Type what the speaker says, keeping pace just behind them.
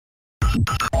Alright,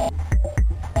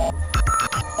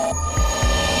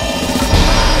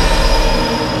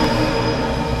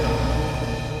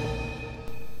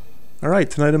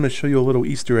 tonight I'm going to show you a little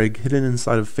Easter egg hidden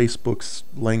inside of Facebook's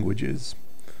languages.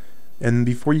 And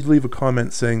before you leave a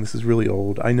comment saying this is really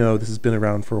old, I know this has been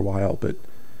around for a while, but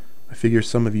I figure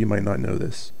some of you might not know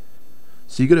this.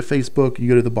 So you go to Facebook, you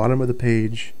go to the bottom of the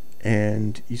page,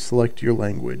 and you select your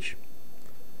language.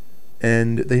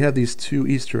 And they have these two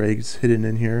Easter eggs hidden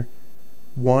in here.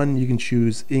 One, you can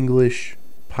choose English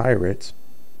Pirate,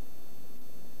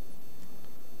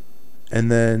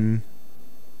 and then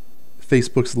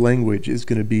Facebook's language is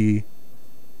going to be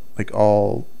like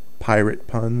all pirate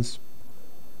puns.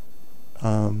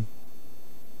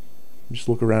 Just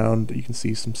look around, you can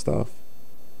see some stuff.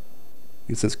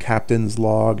 It says captain's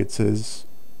log, it says,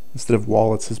 instead of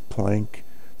wallet, it says plank,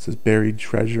 it says buried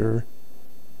treasure.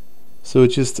 So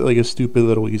it's just like a stupid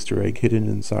little Easter egg hidden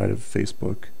inside of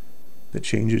Facebook that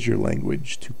changes your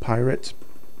language to pirate.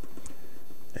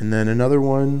 And then another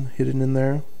one hidden in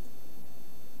there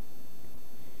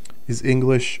is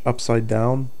English upside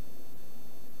down.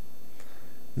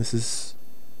 This is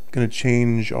going to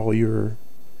change all your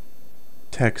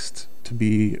text to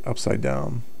be upside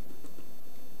down.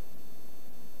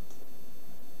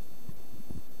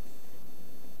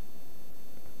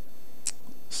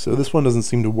 So this one doesn't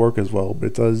seem to work as well, but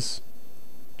it does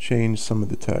change some of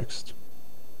the text.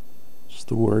 Just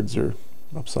the words are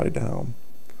upside down.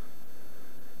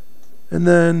 And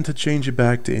then to change it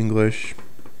back to English,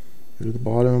 go to the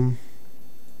bottom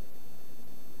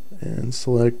and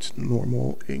select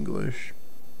normal English.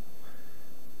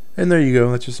 And there you go,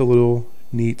 that's just a little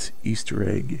neat Easter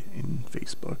egg in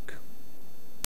Facebook.